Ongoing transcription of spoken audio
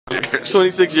years.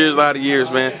 26 years, a lot of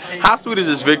years, man. How sweet is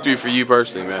this victory for you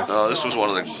personally, man? This was one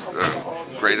of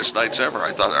the greatest nights ever. I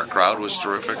thought our crowd was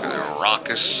terrific. They were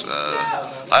raucous.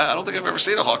 I don't think I've ever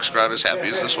seen a Hawks crowd as happy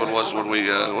as this one was when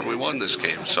we won this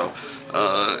game. So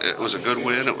it was a good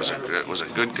win. It was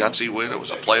a good gutsy win. It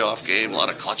was a playoff game. A lot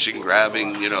of clutching,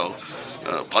 grabbing,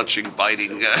 punching,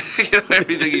 biting,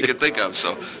 everything you could think of.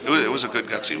 So it was a good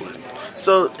gutsy win.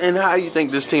 So, and how do you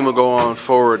think this team will go on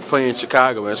forward playing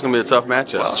Chicago? It's going to be a tough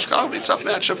matchup. Well, Chicago will be a tough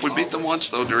matchup. We beat them once,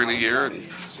 though, during the year, and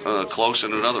close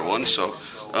in another one. So,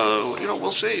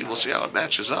 we'll see. We'll see how it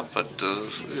matches up. But,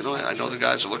 I know the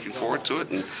guys are looking forward to it.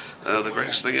 And the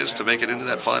greatest thing is to make it into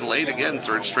that Final Eight again,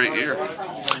 third straight year.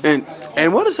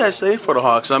 And what does that say for the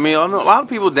Hawks? I mean, I know a lot of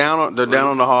people down on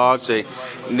the Hawks.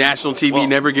 National TV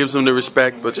never gives them the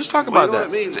respect. But just talk about that.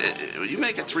 What it means? You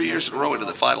make it 3 years in a row into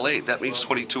the Final Eight. That means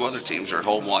 22 other teams are at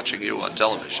home watching you on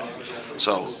television.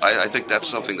 So I think that's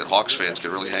something that Hawks fans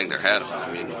can really hang their hat on.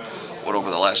 I mean, over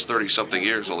the last 30-something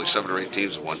years, only 7 or 8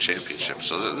 teams have won championships.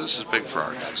 So this is big for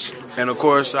our guys. And, of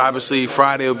course, obviously,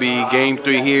 Friday will be Game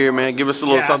 3 here, man. Give us a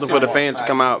little something for the fans to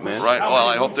come out, man. Right. Well,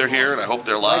 I hope they're here, and I hope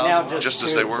they're loud, just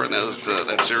as they were in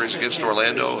that series against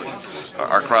Orlando. And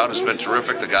our crowd has been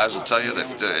terrific. The guys will tell you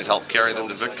that it helped carry them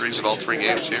to victories in all 3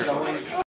 games here.